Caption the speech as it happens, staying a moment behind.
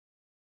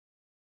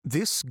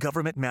This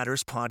Government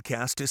Matters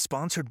podcast is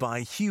sponsored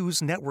by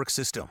Hughes Network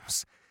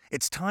Systems.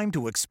 It's time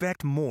to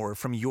expect more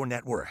from your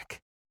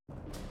network.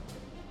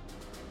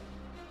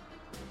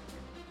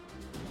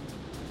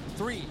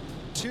 3,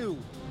 2,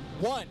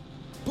 1.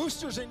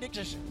 Boosters in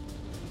ignition.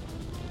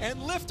 And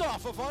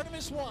liftoff of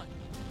Artemis 1.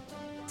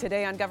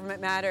 Today on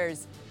Government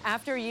Matters,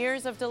 after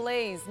years of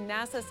delays,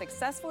 NASA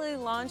successfully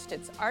launched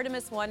its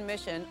Artemis 1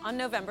 mission on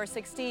November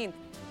 16th.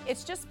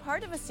 It's just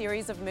part of a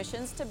series of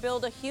missions to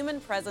build a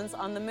human presence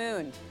on the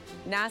moon.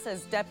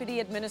 NASA's Deputy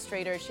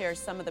Administrator shares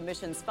some of the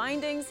mission's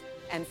findings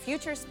and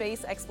future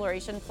space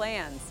exploration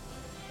plans.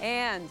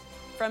 And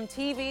from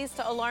TVs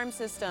to alarm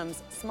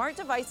systems, smart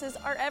devices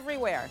are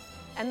everywhere,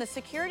 and the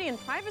security and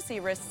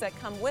privacy risks that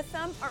come with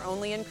them are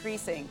only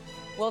increasing.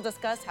 We'll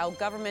discuss how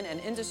government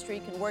and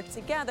industry can work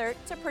together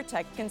to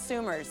protect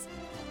consumers.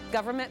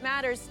 Government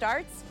Matters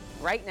starts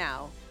right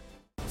now.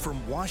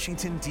 From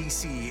Washington,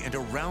 D.C. and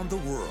around the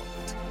world,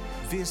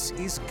 this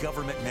is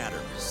Government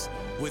Matters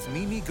with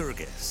Mimi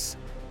Gerges.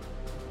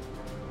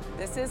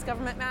 This is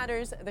Government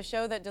Matters, the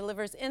show that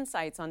delivers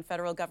insights on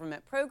federal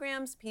government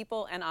programs,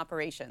 people, and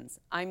operations.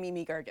 I'm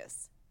Mimi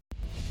Gerges.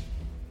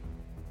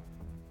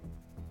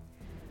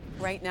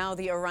 Right now,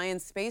 the Orion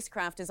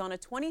spacecraft is on a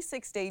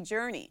 26-day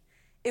journey.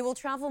 It will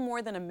travel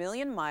more than 1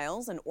 million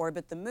miles and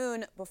orbit the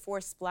moon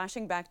before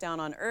splashing back down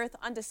on Earth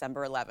on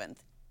December 11th.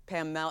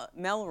 Pam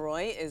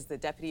Melroy is the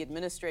Deputy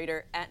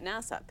Administrator at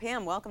NASA.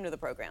 Pam, welcome to the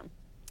program.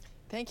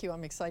 Thank you.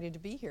 I'm excited to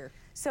be here.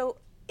 So,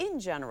 in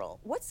general,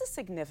 what's the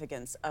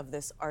significance of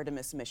this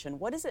Artemis mission?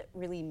 What does it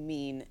really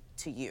mean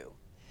to you?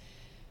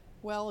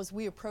 Well, as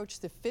we approach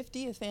the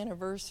 50th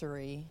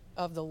anniversary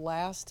of the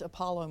last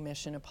Apollo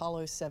mission,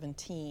 Apollo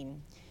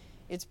 17,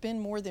 it's been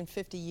more than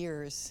 50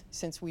 years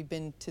since we've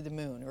been to the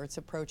moon, or it's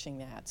approaching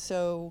that.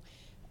 So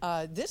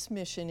this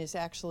mission is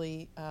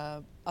actually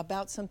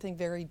about something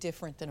very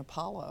different than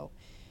Apollo.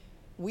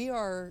 We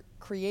are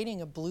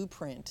creating a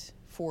blueprint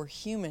for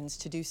humans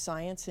to do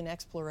science and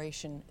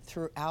exploration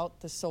throughout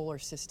the solar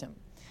system.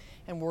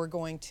 And we're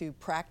going to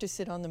practice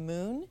it on the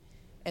moon,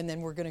 and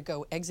then we're going to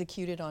go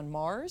execute it on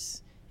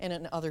Mars and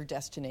in other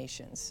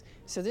destinations.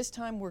 So this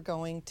time we're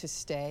going to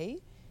stay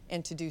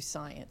and to do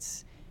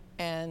science.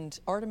 And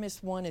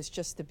Artemis 1 is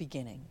just the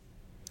beginning.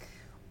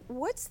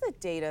 What's the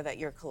data that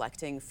you're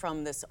collecting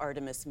from this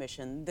Artemis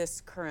mission, this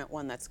current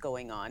one that's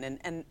going on,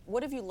 and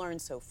what have you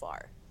learned so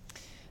far?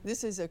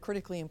 This is a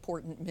critically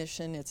important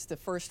mission. It's the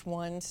first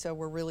one, so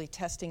we're really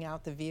testing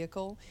out the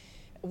vehicle.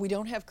 We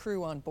don't have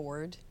crew on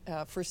board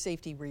for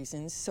safety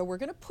reasons, so we're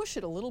going to push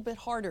it a little bit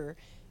harder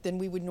than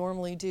we would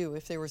normally do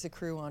if there was a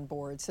crew on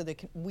board, so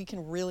that we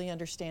can really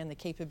understand the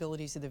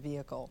capabilities of the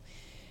vehicle.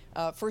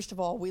 First of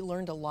all, we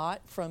learned a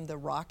lot from the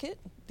rocket,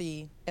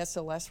 the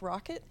SLS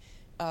rocket,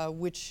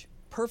 which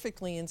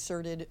perfectly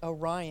inserted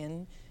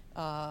Orion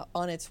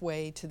on its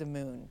way to the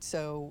moon.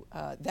 So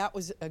that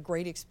was a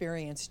great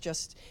experience,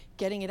 just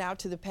getting it out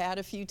to the pad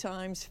a few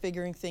times,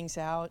 figuring things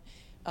out,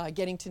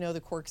 getting to know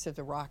the quirks of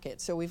the rocket.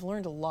 So we've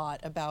learned a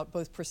lot about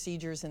both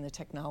procedures and the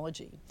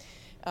technology.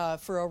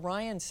 For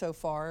Orion so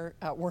far,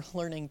 we're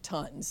learning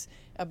tons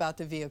about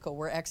the vehicle.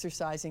 We're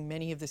exercising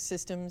many of the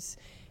systems,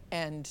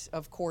 and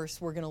of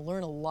course, we're going to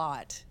learn a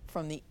lot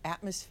from the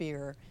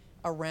atmosphere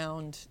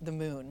around the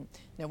moon.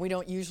 Now, we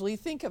don't usually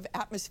think of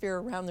atmosphere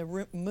around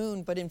the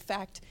moon, but in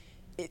fact,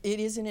 it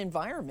is an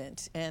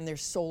environment, and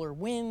there's solar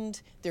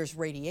wind, there's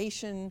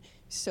radiation.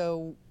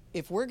 So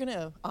if we're going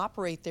to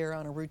operate there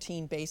on a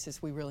routine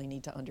basis, we really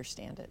need to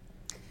understand it.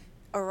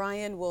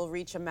 Orion will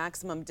reach a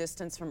maximum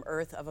distance from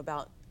Earth of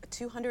about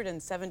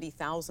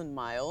 270,000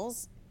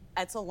 miles.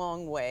 That's a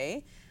long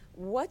way.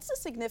 What's the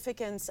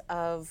significance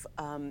of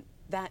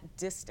that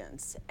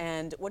distance,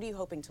 and what are you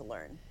hoping to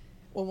learn?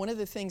 Well, one of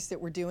the things that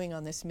we're doing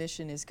on this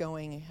mission is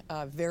going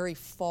very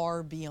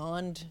far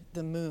beyond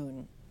the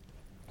moon,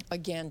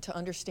 again, to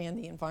understand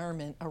the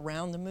environment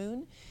around the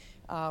moon.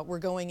 We're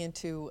going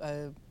into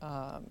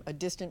a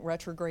distant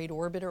retrograde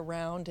orbit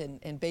around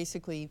and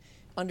basically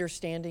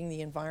understanding the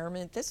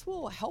environment. This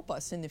will help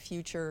us in the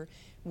future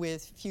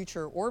with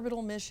future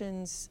orbital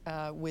missions,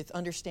 with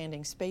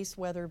understanding space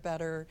weather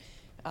better.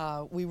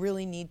 We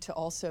really need to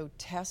also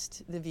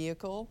test the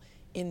vehicle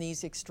in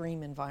these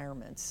extreme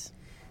environments.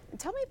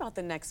 Tell me about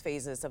the next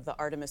phases of the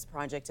Artemis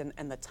project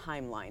and the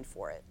timeline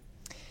for it.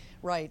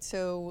 Right,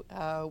 so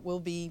we'll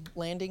be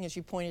landing, as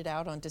you pointed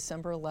out, on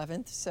December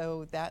 11th,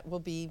 so that will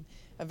be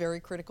a very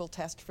critical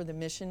test for the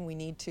mission. We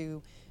need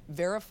to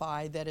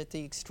verify that at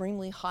the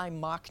extremely high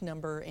Mach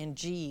number and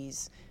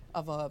Gs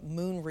of a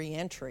moon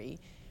reentry,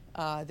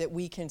 that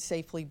we can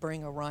safely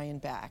bring Orion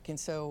back. And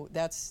so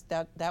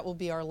that will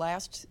be our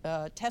last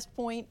test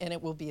point, and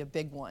it will be a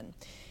big one.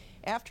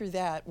 After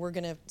that, we're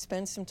going to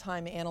spend some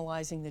time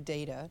analyzing the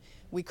data.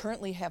 We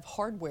currently have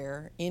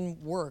hardware in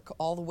work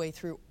all the way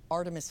through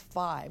Artemis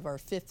 5, our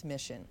 5th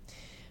mission.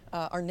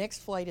 Our next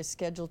flight is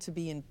scheduled to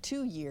be in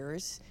 2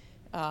 years,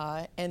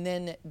 and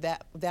then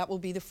that will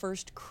be the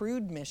first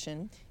crewed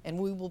mission, and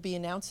we will be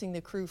announcing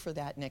the crew for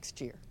that next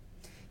year.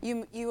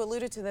 You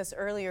alluded to this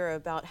earlier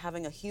about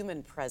having a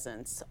human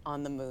presence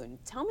on the moon.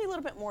 Tell me a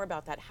little bit more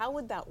about that. How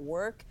would that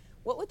work?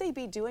 What would they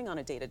be doing on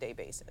a day-to-day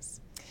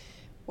basis?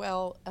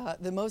 Well,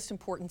 the most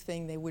important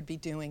thing they would be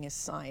doing is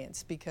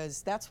science,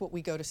 because that's what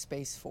we go to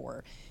space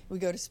for. We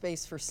go to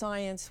space for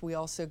science. We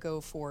also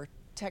go for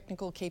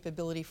technical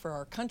capability for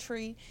our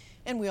country,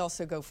 and we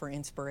also go for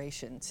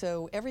inspiration.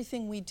 So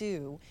everything we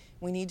do,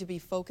 we need to be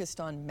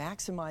focused on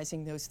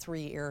maximizing those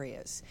three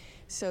areas.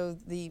 So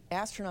the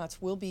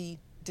astronauts will be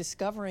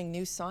discovering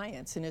new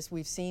science, and as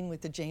we've seen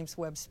with the James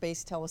Webb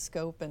Space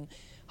Telescope and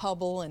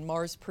Hubble and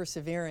Mars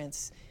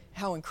Perseverance,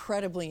 how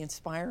incredibly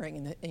inspiring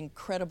and the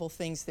incredible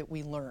things that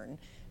we learn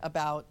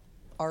about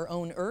our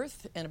own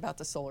Earth and about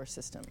the solar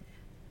system.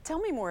 Tell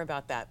me more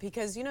about that,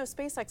 because you know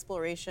space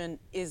exploration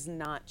is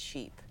not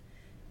cheap.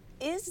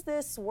 Is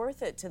this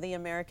worth it to the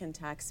American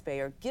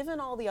taxpayer, given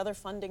all the other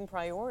funding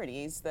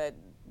priorities that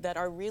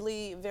are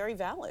really very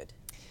valid?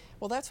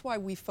 Well, that's why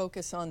we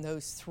focus on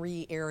those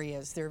three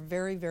areas. They're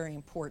very, very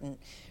important.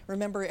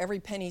 Remember, every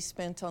penny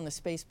spent on the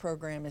space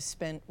program is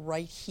spent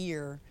right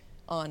here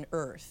on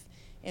Earth.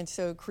 And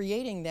so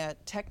creating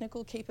that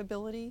technical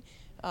capability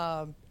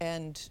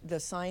and the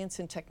science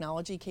and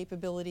technology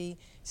capability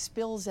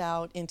spills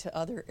out into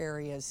other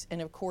areas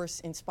and, of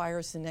course,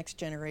 inspires the next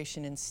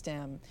generation in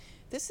STEM.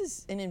 This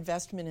is an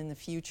investment in the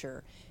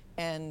future,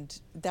 and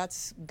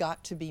that's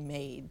got to be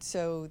made.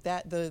 So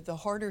that the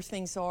harder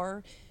things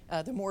are,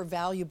 the more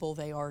valuable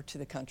they are to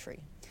the country.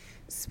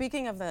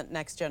 Speaking of the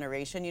next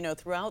generation, you know,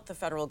 throughout the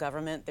federal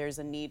government, there's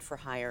a need for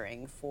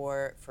hiring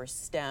for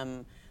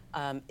STEM,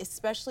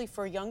 especially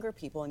for younger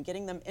people and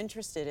getting them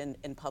interested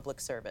in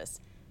public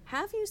service.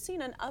 Have you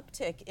seen an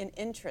uptick in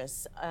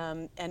interest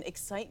and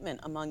excitement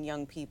among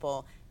young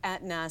people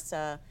at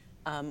NASA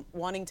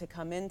wanting to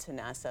come into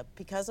NASA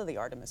because of the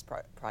Artemis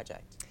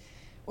project?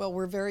 Well,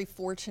 we're very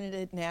fortunate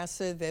at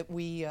NASA that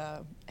we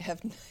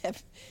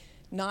have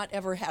not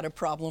ever had a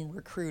problem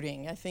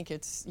recruiting. I think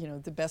it's, you know,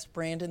 the best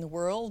brand in the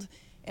world,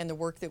 and the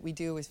work that we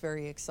do is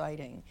very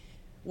exciting.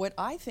 What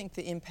I think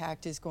the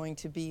impact is going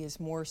to be is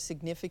more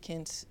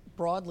significant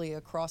broadly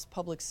across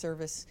public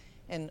service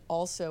and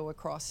also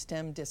across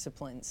STEM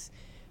disciplines.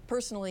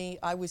 Personally,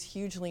 I was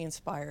hugely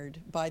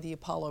inspired by the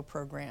Apollo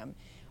program.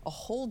 A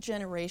whole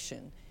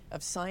generation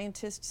of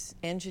scientists,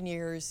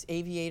 engineers,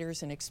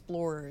 aviators, and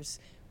explorers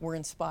were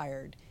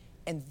inspired.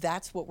 And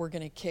that's what we're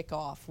going to kick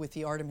off with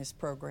the Artemis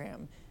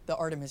program, the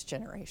Artemis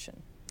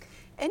generation.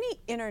 Any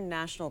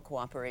international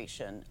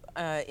cooperation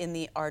in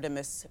the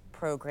Artemis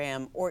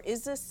program, or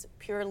is this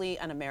purely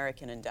an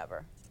American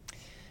endeavor?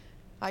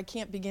 I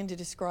can't begin to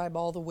describe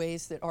all the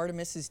ways that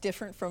Artemis is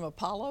different from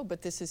Apollo,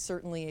 but this is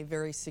certainly a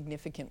very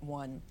significant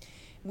one.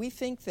 We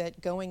think that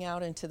going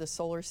out into the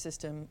solar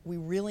system, we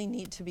really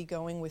need to be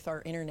going with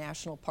our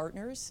international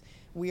partners.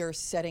 We are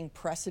setting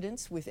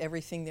precedents with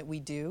everything that we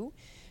do.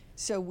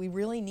 So we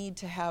really need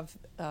to have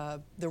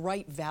the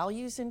right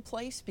values in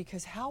place,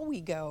 because how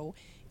we go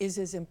is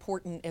as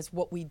important as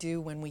what we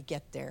do when we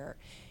get there.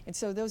 And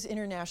so those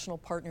international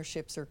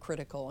partnerships are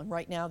critical. And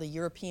right now the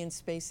European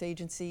Space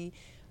Agency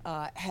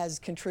has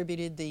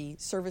contributed the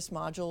service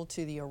module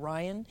to the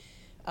Orion.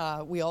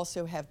 We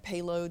also have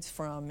payloads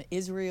from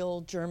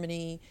Israel,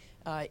 Germany,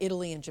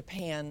 Italy, and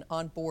Japan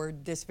on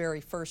board this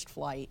very first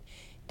flight.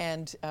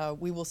 And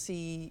we will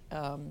see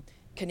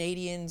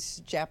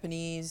Canadians,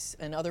 Japanese,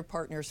 and other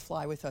partners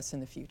fly with us in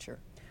the future.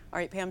 All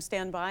right, Pam,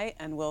 stand by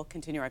and we'll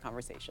continue our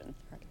conversation.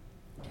 All right.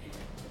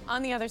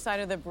 On the other side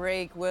of the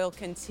break, we'll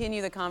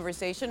continue the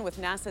conversation with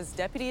NASA's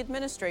Deputy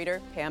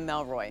Administrator, Pam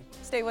Melroy.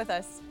 Stay with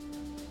us.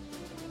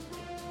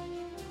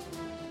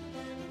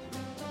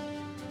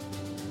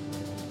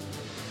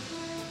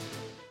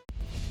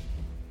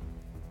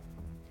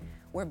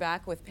 We're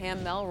back with Pam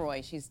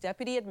Melroy. She's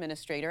Deputy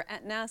Administrator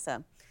at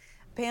NASA.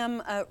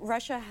 Pam,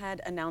 Russia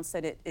had announced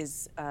that it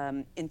is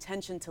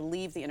intention to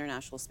leave the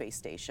International Space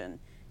Station.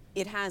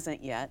 It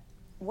hasn't yet.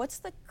 What's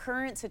the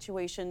current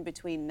situation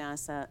between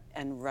NASA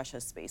and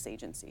Russia's space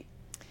agency?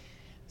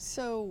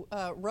 So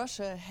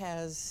Russia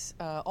has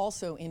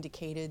also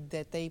indicated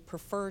that they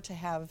prefer to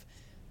have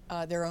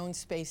their own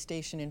space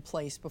station in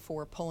place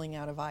before pulling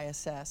out of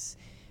ISS,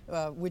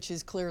 which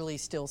is clearly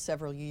still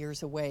several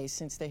years away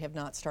since they have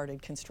not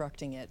started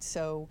constructing it.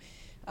 So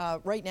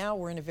right now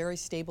we're in a very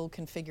stable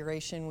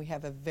configuration. We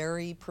have a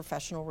very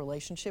professional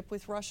relationship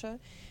with Russia.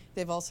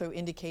 They've also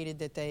indicated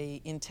that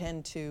they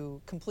intend to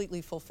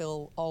completely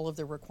fulfill all of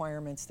the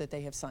requirements that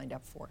they have signed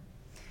up for.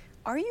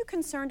 Are you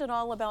concerned at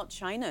all about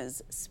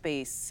China's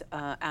space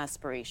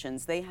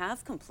aspirations? They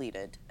have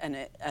completed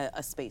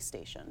a space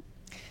station.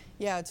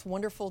 Yeah, it's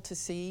wonderful to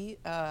see.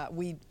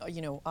 We,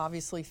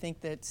 obviously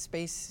think that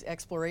space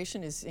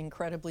exploration is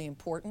incredibly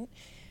important.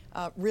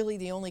 Really,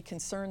 the only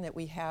concern that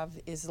we have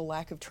is the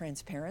lack of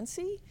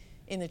transparency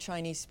in the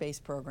Chinese space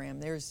program.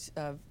 There's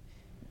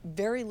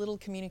very little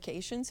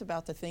communications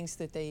about the things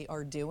that they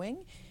are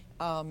doing,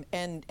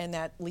 and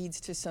that leads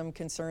to some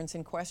concerns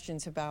and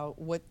questions about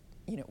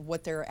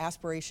what their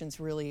aspirations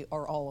really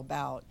are all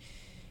about,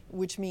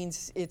 which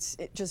means it's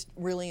just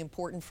really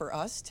important for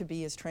us to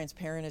be as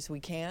transparent as we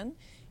can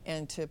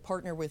and to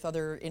partner with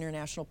other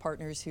international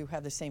partners who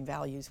have the same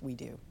values we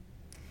do.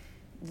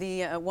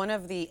 One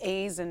of the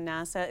A's in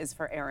NASA is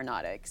for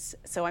aeronautics.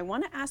 So I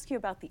want to ask you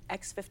about the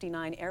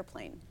X-59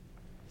 airplane.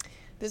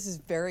 This is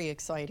very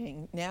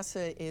exciting.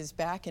 NASA is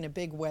back in a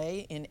big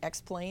way in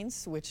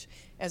X-planes, which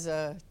as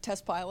a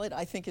test pilot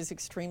I think is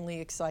extremely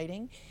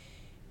exciting.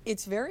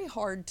 It's very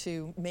hard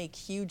to make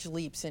huge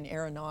leaps in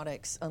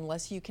aeronautics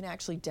unless you can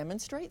actually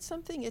demonstrate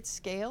something at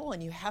scale,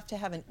 and you have to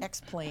have an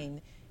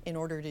X-plane in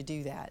order to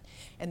do that.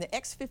 And the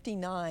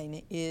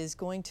X-59 is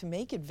going to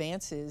make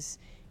advances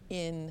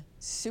in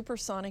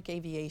supersonic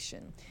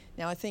aviation.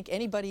 Now, I think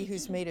anybody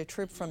who's made a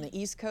trip from the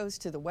East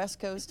Coast to the West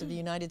Coast of the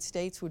United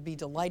States would be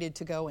delighted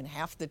to go in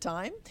half the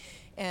time,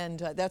 and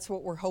that's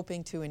what we're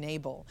hoping to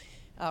enable.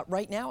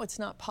 Right now, it's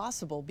not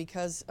possible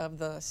because of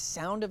the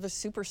sound of a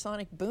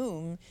supersonic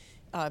boom.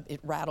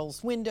 It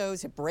rattles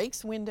windows, it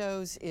breaks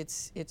windows,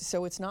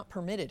 so it's not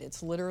permitted.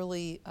 It's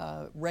literally,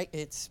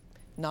 it's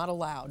not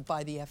allowed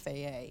by the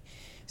FAA.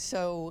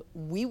 So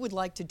we would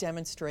like to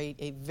demonstrate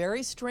a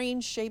very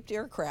strange shaped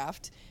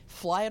aircraft,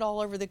 fly it all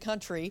over the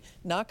country,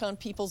 knock on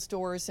people's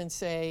doors and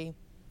say,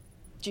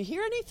 "Did you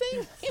hear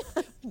anything?"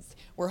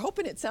 We're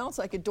hoping it sounds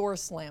like a door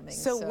slamming.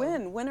 So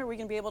when are we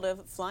going to be able to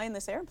fly in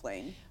this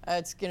airplane?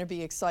 It's going to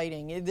be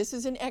exciting. This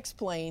is an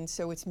X-plane,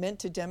 so it's meant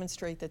to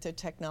demonstrate that the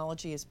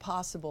technology is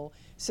possible,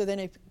 so then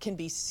it can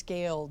be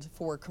scaled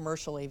for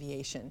commercial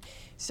aviation.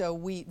 So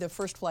the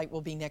first flight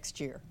will be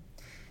next year.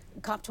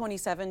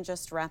 COP27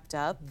 just wrapped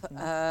up.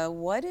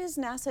 What is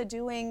NASA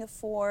doing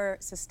for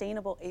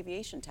sustainable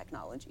aviation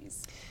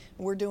technologies?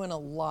 We're doing a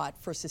lot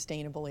for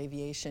sustainable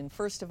aviation.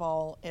 First of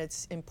all,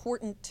 it's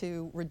important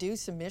to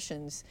reduce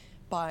emissions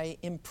by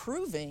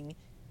improving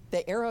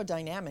the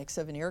aerodynamics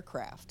of an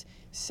aircraft.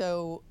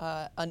 So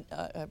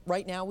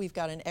right now we've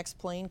got an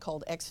X-plane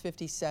called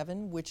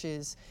X-57, which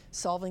is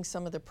solving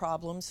some of the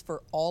problems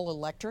for all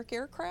electric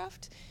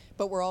aircraft,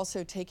 but we're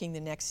also taking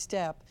the next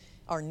step.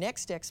 Our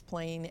next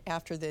X-plane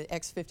after the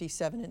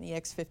X-57 and the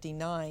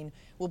X-59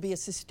 will be a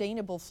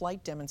sustainable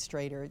flight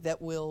demonstrator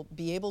that will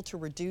be able to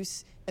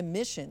reduce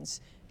emissions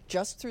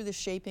just through the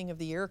shaping of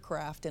the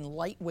aircraft and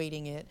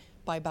lightweighting it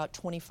by about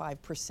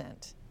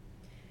 25%.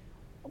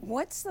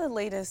 What's the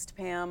latest,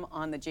 Pam,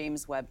 on the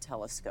James Webb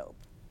Telescope?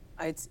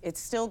 It's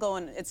still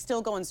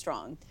going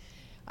strong.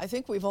 I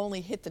think we've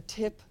only hit the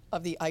tip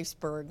of the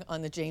iceberg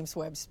on the James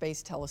Webb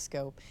Space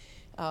Telescope.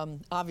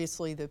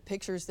 Obviously, the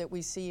pictures that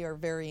we see are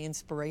very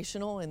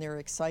inspirational and they're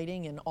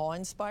exciting and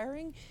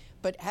awe-inspiring,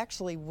 but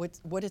actually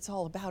what it's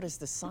all about is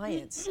the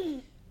science.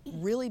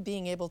 Really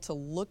being able to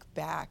look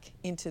back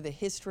into the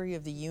history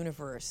of the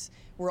universe.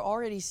 We're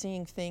already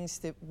seeing things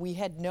that we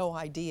had no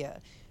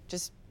idea.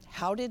 Just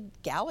how did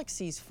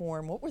galaxies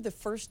form? What were the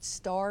first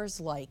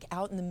stars like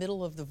out in the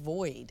middle of the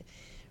void?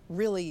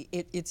 Really,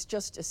 it's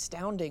just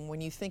astounding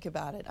when you think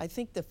about it. I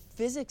think the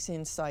physics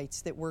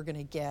insights that we're going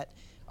to get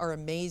are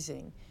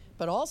amazing,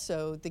 but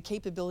also the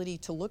capability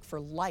to look for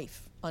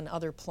life on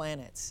other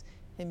planets.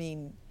 I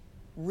mean,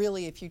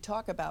 really, if you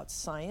talk about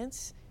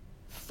science,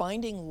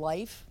 finding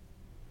life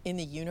in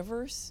the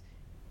universe,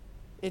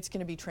 it's going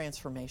to be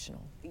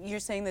transformational. You're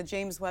saying the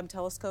James Webb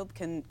Telescope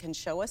can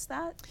show us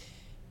that?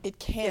 It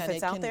can. If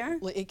it's out there?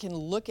 It can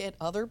look at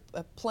other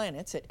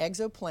planets, at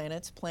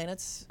exoplanets,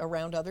 planets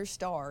around other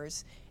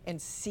stars, and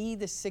see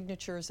the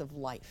signatures of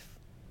life.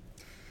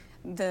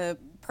 The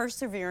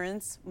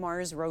Perseverance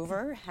Mars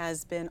rover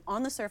has been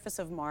on the surface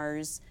of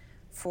Mars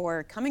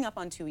for coming up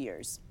on 2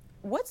 years.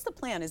 What's the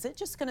plan? Is it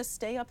just going to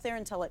stay up there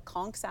until it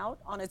conks out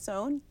on its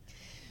own?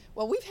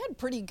 Well, we've had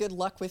pretty good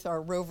luck with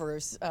our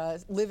rovers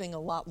living a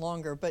lot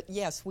longer, but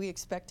yes, we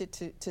expect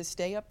it to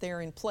stay up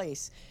there in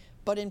place.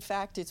 But in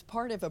fact, it's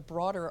part of a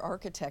broader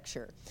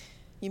architecture.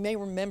 You may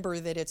remember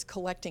that it's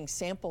collecting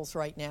samples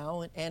right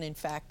now and in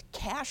fact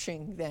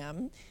caching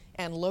them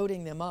and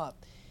loading them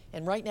up.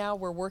 And right now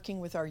we're working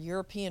with our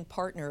European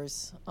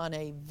partners on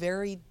a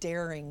very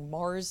daring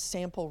Mars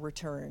sample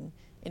return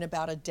in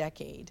about a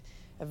decade.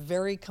 A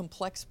very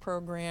complex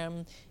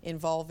program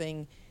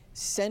involving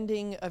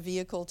sending a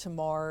vehicle to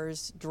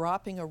Mars,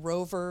 dropping a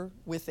rover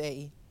with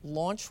a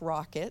launch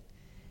rocket,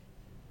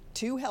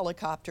 2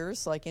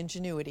 helicopters like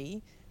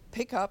Ingenuity,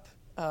 pick up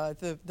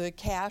the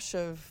cache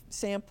of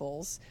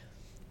samples,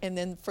 and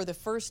then for the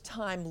first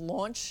time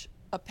launch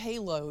a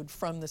payload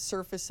from the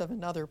surface of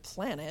another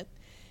planet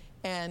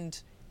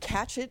and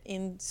catch it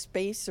in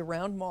space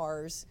around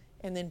Mars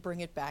and then bring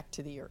it back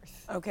to the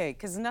Earth. Okay,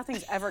 because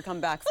nothing's ever come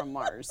back from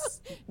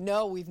Mars.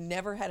 No, we've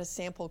never had a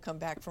sample come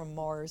back from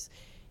Mars.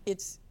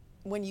 It's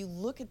when you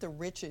look at the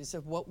riches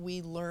of what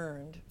we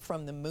learned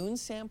from the moon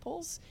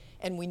samples,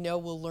 and we know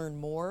we'll learn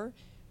more,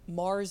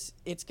 Mars,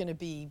 it's going to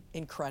be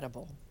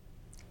incredible.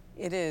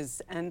 It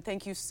is, and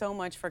thank you so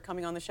much for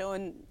coming on the show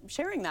and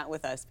sharing that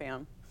with us,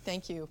 Pam.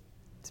 Thank you.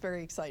 It's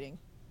very exciting.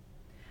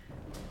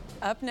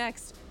 Up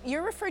next,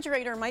 your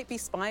refrigerator might be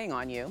spying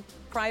on you.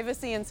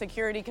 Privacy and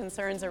security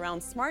concerns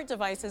around smart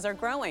devices are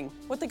growing.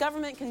 What the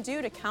government can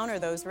do to counter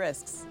those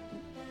risks.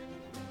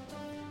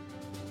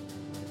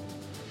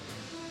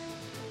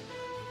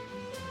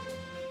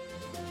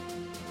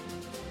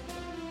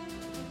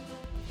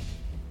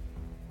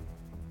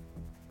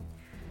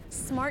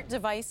 Smart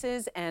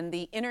devices and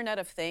the Internet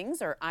of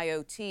Things, or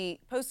IoT,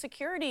 pose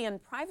security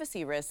and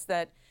privacy risks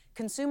that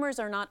consumers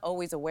are not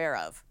always aware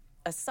of.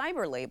 A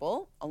cyber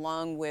label,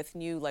 along with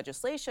new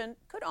legislation,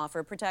 could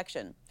offer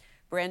protection.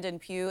 Brandon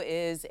Pugh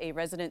is a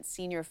resident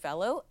senior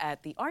fellow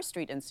at the R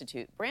Street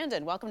Institute.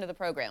 Brandon, welcome to the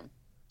program.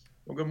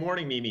 Well, good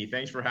morning, Mimi.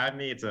 Thanks for having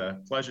me. It's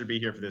a pleasure to be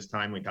here for this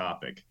timely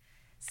topic.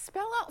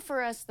 Spell out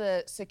for us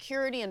the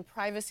security and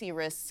privacy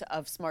risks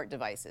of smart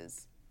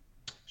devices.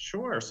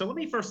 Sure. So let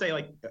me first say,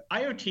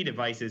 IoT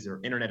devices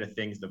or Internet of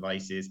Things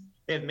devices,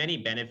 they have many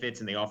benefits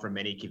and they offer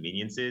many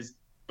conveniences,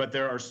 but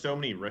there are so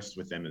many risks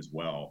with them as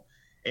well.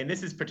 And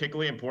this is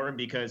particularly important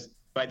because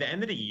by the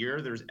end of the year,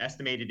 there's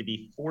estimated to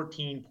be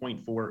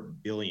 14.4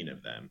 billion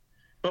of them.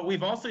 But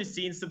we've also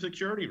seen some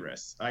security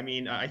risks. I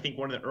mean, I think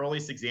one of the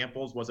earliest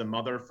examples was a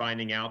mother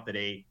finding out that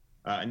a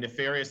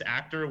nefarious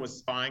actor was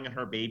spying on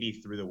her baby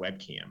through the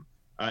webcam.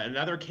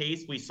 Another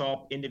case, we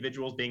saw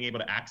individuals being able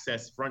to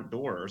access front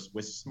doors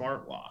with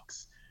smart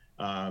locks.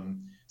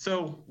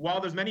 So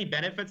while there's many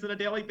benefits on a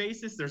daily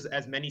basis, there's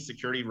as many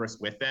security risks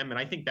with them. And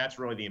I think that's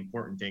really the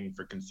important thing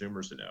for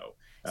consumers to know.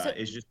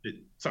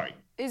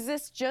 Is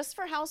this just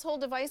for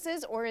household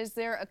devices, or is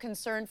there a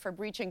concern for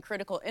breaching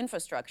critical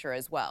infrastructure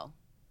as well?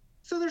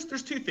 So there's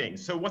two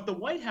things. So what the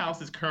White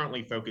House is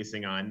currently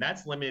focusing on,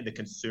 that's limited to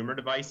consumer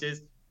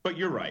devices. But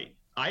you're right.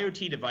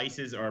 IoT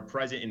devices are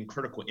present in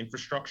critical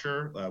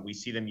infrastructure. We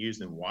see them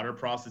used in water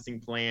processing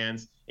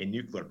plants, in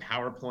nuclear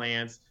power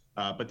plants.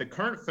 But the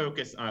current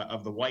focus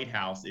of the White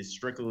House is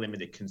strictly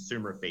limited to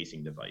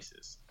consumer-facing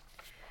devices.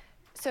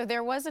 So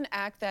there was an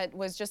act that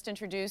was just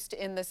introduced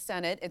in the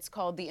Senate. It's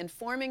called the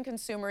Informing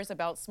Consumers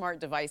About Smart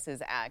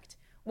Devices Act.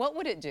 What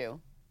would it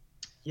do?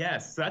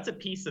 Yes, so that's a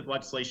piece of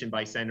legislation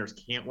by Senators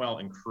Cantwell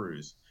and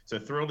Cruz. So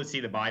thrilled to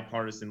see the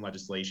bipartisan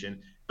legislation.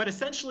 But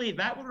essentially,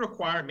 that would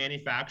require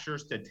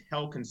manufacturers to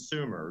tell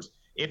consumers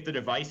if the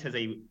device has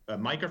a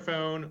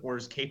microphone or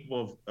is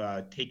capable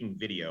of taking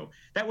video.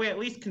 That way, at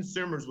least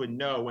consumers would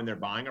know when they're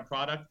buying a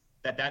product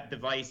that that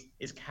device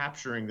is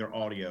capturing their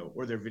audio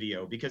or their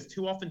video, because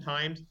too often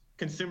times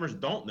consumers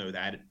don't know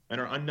that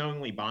and are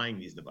unknowingly buying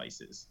these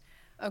devices.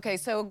 Okay,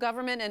 so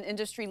government and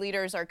industry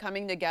leaders are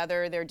coming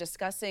together. They're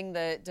discussing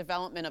the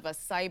development of a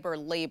cyber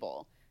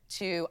label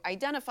to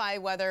identify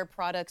whether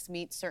products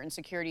meet certain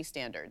security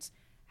standards.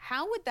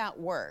 How would that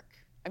work?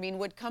 I mean,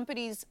 would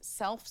companies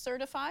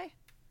self-certify?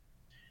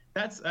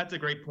 That's a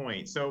great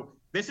point. So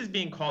this is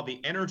being called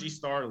the Energy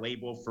Star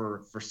label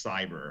for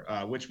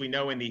cyber, which we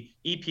know in the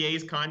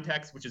EPA's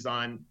context, which is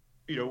on,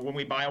 when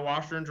we buy a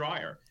washer and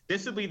dryer.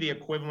 This would be the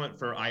equivalent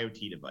for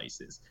IoT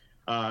devices.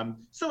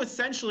 So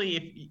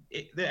essentially,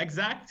 the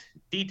exact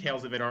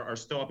details of it are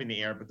still up in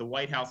the air, but the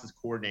White House is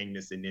coordinating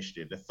this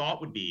initiative. The thought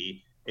would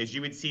be is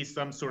you would see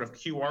some sort of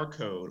QR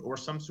code or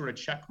some sort of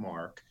check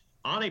mark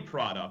on a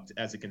product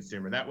as a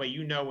consumer. That way,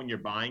 when you're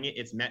buying it,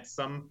 it's met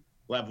some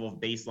level of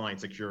baseline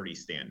security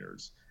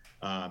standards.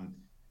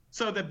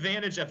 So the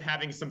advantage of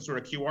having some sort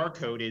of QR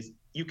code is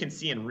you can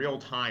see in real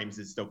time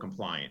is still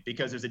compliant,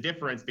 because there's a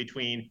difference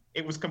between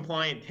it was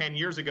compliant 10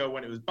 years ago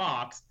when it was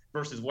boxed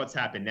versus what's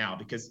happened now,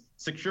 because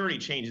security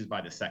changes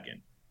by the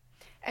second.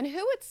 And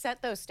who would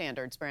set those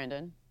standards,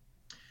 Brandon?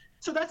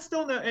 So that's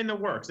still in the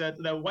works.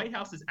 The White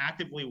House is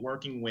actively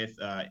working with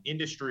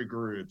industry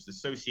groups,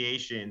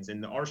 associations,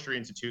 and the R Street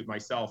Institute.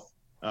 Myself,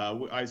 I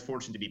was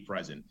fortunate to be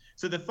present.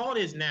 So the thought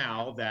is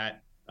now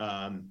that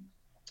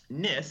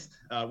NIST,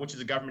 which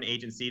is a government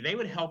agency, they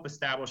would help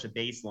establish a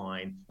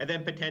baseline, and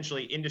then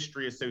potentially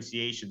industry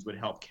associations would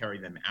help carry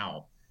them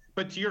out.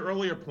 But to your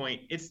earlier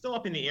point, it's still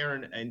up in the air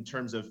in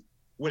terms of,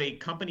 would a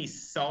company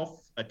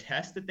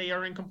self-attest that they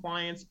are in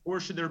compliance, or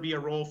should there be a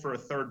role for a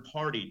third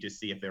party to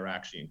see if they're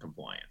actually in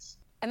compliance?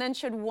 And then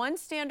should one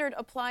standard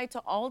apply to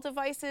all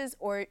devices,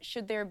 or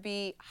should there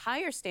be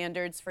higher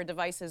standards for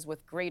devices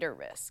with greater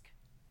risk?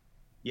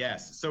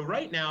 Yes. So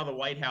right now, the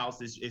White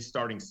House is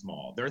starting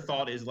small. Their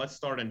thought is, let's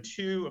start on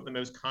two of the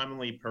most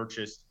commonly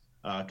purchased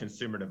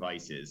consumer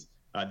devices,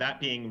 that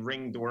being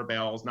Ring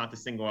doorbells, not to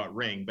single out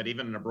Ring, but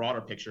even in a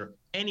broader picture,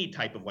 any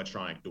type of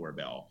electronic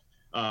doorbell.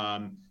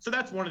 So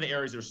that's one of the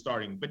areas they're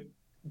starting.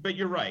 But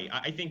you're right.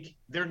 I think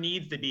there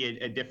needs to be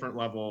a different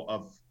level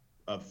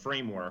of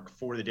framework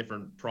for the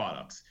different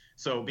products.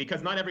 So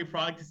because not every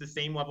product has the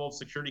same level of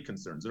security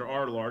concerns, there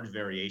are large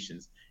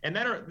variations. And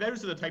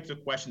those are the types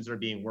of questions that are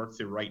being worked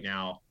through right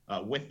now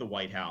with the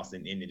White House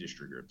and in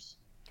industry groups.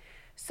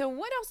 So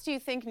what else do you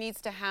think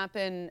needs to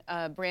happen,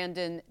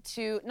 Brandon,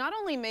 to not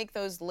only make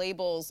those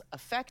labels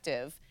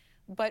effective,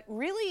 but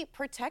really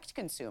protect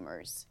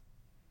consumers?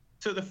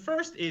 So the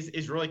first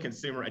is really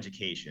consumer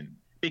education,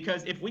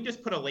 because if we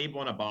just put a label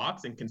on a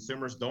box and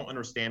consumers don't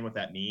understand what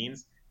that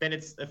means, then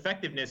its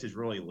effectiveness is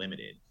really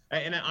limited.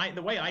 And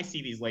the way I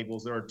see these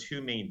labels, there are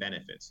two main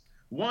benefits.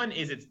 One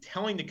is it's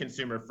telling the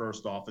consumer,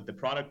 first off, that the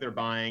product they're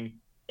buying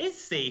is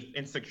safe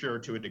and secure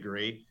to a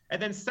degree.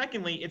 And then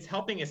secondly, it's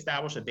helping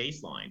establish a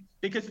baseline,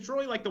 because it's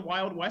really like the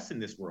Wild West in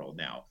this world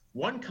now.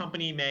 One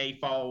company may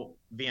follow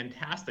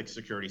fantastic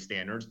security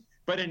standards,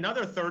 but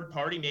another third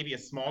party, maybe a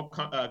small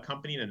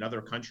company in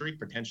another country,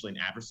 potentially an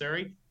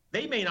adversary,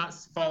 they may not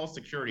follow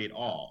security at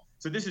all.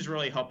 So this is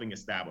really helping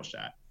establish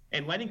that.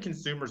 And letting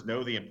consumers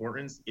know the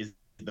importance is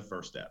the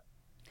first step.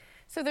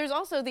 So there's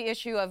also the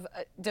issue of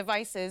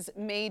devices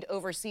made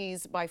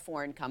overseas by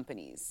foreign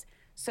companies.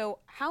 So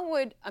how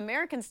would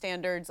American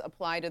standards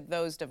apply to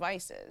those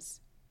devices?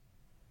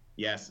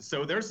 Yes,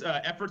 so there's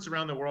efforts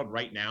around the world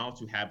right now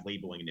to have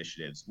labeling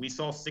initiatives. We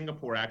saw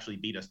Singapore actually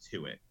beat us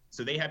to it.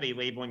 So they have a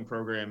labeling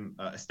program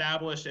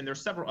established, and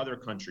there's several other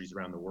countries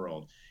around the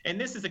world. And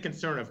this is a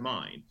concern of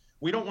mine.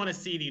 We don't want to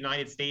see the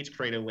United States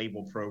create a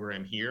label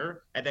program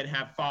here and then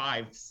have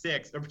 5,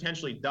 6, or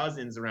potentially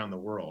dozens around the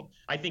world.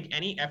 I think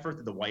any effort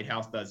that the White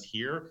House does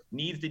here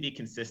needs to be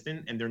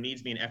consistent, and there needs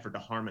to be an effort to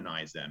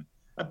harmonize them,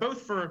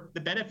 both for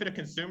the benefit of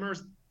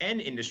consumers and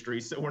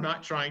industry. So we're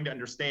not trying to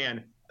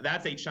understand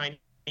that's a Chinese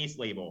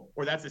label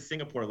or that's a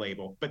Singapore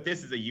label, but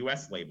this is a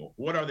US label.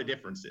 What are the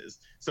differences?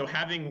 So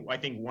having, I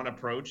think, one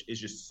approach is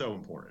just so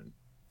important.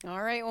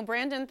 All right. Well,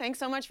 Brandon, thanks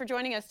so much for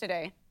joining us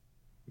today.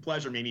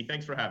 Pleasure, Mimi.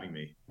 Thanks for having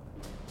me.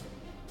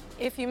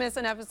 If you miss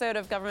an episode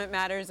of Government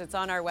Matters, it's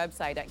on our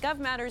website at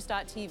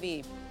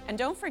govmatters.tv. And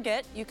don't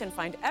forget, you can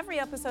find every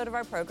episode of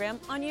our program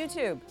on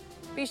YouTube.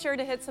 Be sure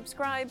to hit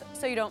subscribe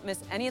so you don't miss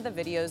any of the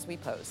videos we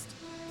post.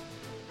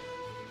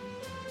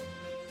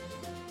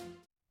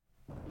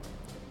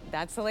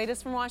 That's the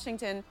latest from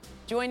Washington.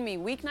 Join me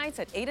weeknights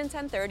at 8 and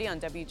 10:30 on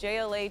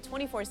WJLA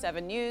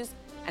 24/7 News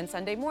and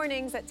Sunday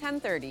mornings at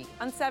 10:30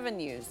 on 7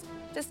 News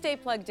to stay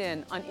plugged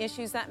in on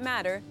issues that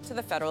matter to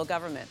the federal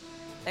government.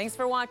 Thanks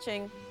for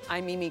watching.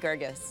 I'm Mimi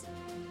Gerges.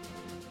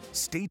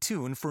 Stay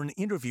tuned for an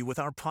interview with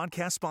our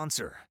podcast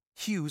sponsor,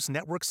 Hughes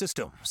Network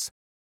Systems.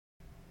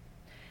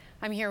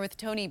 I'm here with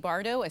Tony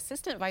Bardo,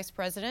 Assistant Vice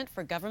President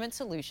for Government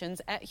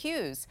Solutions at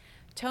Hughes.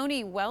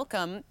 Tony,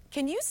 welcome.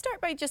 Can you start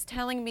by just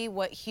telling me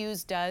what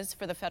Hughes does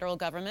for the federal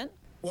government?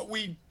 What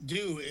we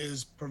do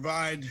is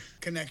provide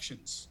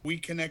connections. We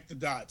connect the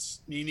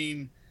dots,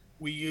 meaning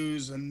we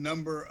use a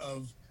number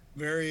of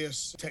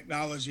various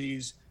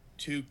technologies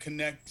to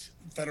connect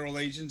federal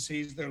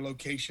agencies, their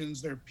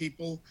locations, their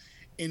people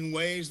in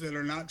ways that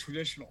are not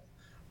traditional,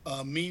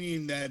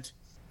 meaning that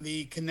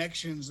the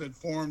connections that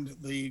formed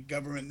the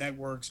government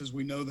networks as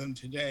we know them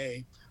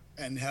today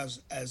and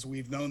as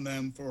we've known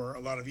them for a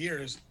lot of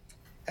years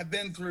have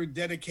been through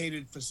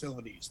dedicated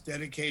facilities,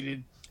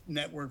 dedicated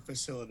network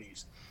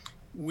facilities.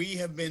 We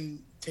have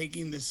been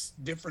taking this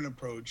different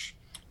approach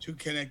to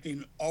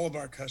connecting all of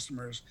our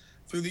customers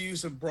through the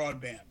use of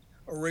broadband,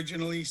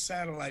 originally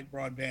satellite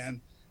broadband,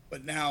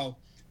 but now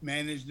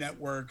managed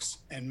networks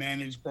and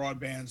managed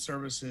broadband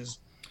services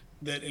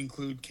that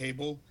include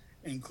cable,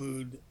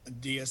 include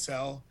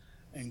DSL,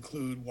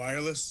 include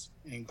wireless,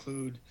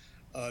 include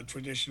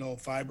traditional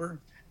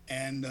fiber,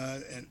 and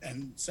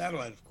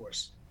satellite, of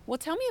course. Well,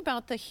 tell me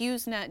about the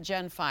HughesNet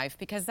Gen 5,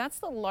 because that's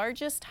the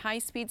largest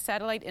high-speed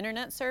satellite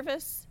internet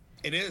service.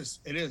 It is.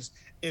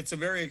 It's a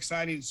very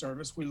exciting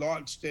service. We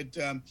launched it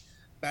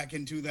back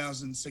in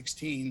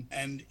 2016,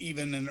 and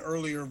even an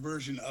earlier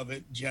version of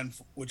it,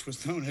 which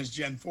was known as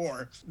Gen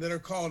 4, that are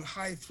called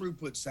high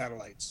throughput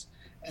satellites.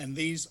 And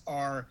these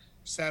are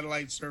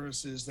satellite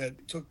services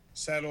that took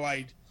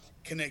satellite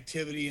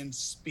connectivity and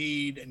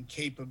speed and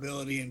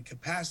capability and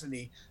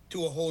capacity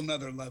to a whole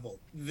nother level.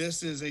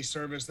 This is a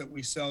service that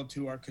we sell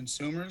to our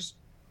consumers.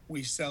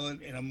 We sell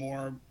it in a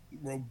more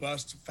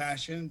robust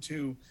fashion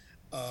to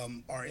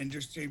our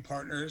industry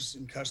partners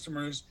and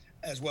customers,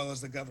 as well as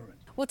the government.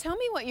 Well, tell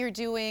me what you're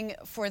doing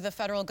for the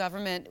federal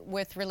government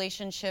with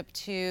relationship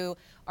to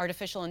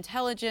artificial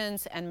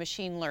intelligence and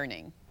machine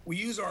learning. We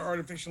use our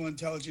artificial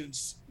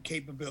intelligence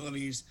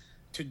capabilities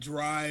to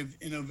drive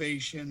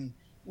innovation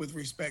with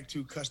respect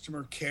to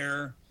customer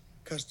care,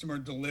 customer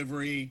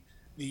delivery,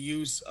 the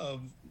use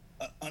of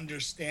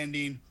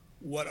understanding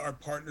what our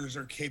partners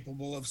are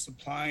capable of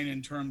supplying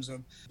in terms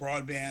of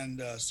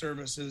broadband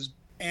services.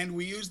 And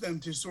we use them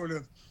to sort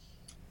of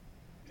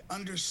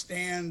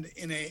understand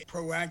in a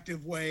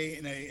proactive way,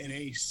 in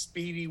a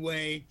speedy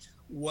way,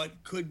 what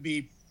could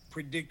be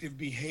predictive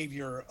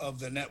behavior of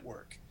the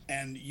network,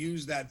 and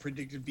use that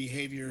predictive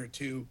behavior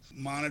to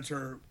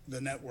monitor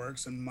the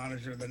networks and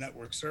monitor the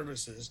network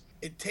services.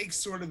 It takes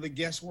sort of the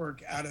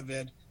guesswork out of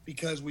it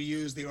because we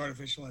use the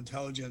artificial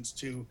intelligence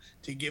to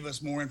give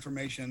us more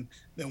information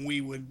than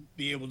we would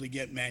be able to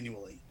get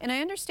manually. And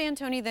I understand,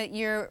 Tony, that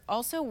you're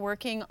also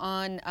working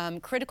on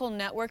critical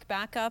network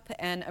backup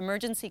and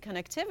emergency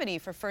connectivity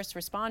for first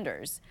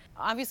responders.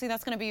 Obviously,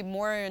 that's going to be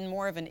more and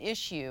more of an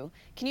issue.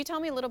 Can you tell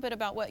me a little bit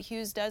about what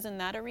Hughes does in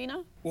that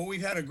arena? Well,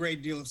 we've had a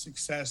great deal of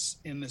success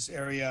in this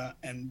area,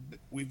 and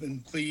we've been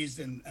pleased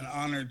and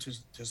honored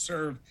to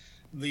serve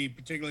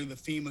particularly the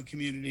FEMA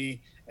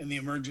community and the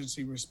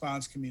emergency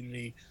response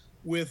community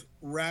with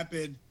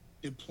rapid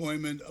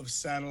deployment of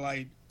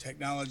satellite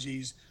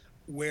technologies,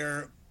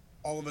 where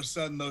all of a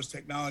sudden those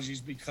technologies,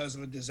 because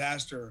of a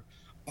disaster,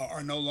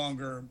 are no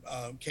longer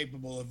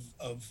capable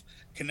of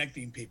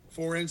connecting people.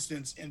 For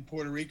instance, in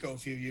Puerto Rico a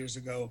few years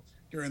ago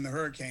during the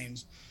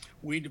hurricanes,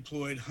 we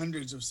deployed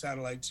hundreds of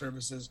satellite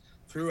services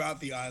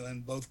throughout the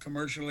island, both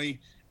commercially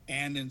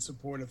and in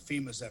support of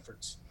FEMA's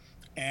efforts.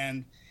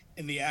 And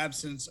in the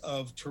absence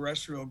of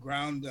terrestrial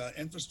ground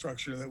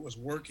infrastructure that was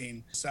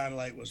working,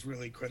 satellite was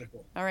really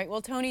critical. All right.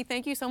 Well, Tony,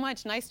 thank you so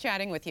much. Nice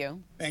chatting with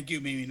you. Thank you,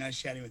 Mimi. Nice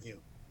chatting with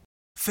you.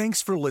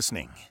 Thanks for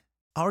listening.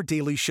 Our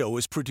daily show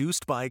is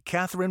produced by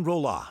Catherine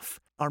Roloff.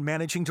 Our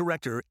managing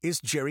director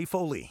is Jerry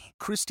Foley.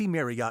 Christy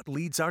Marriott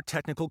leads our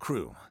technical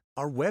crew.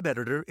 Our web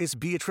editor is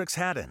Beatrix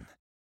Haddon.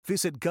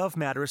 Visit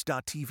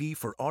govmatters.tv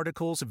for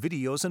articles,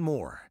 videos, and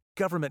more.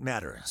 Government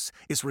Matters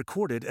is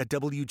recorded at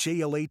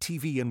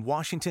WJLA-TV in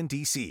Washington,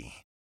 D.C.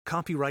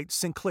 Copyright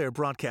Sinclair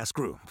Broadcast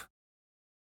Group.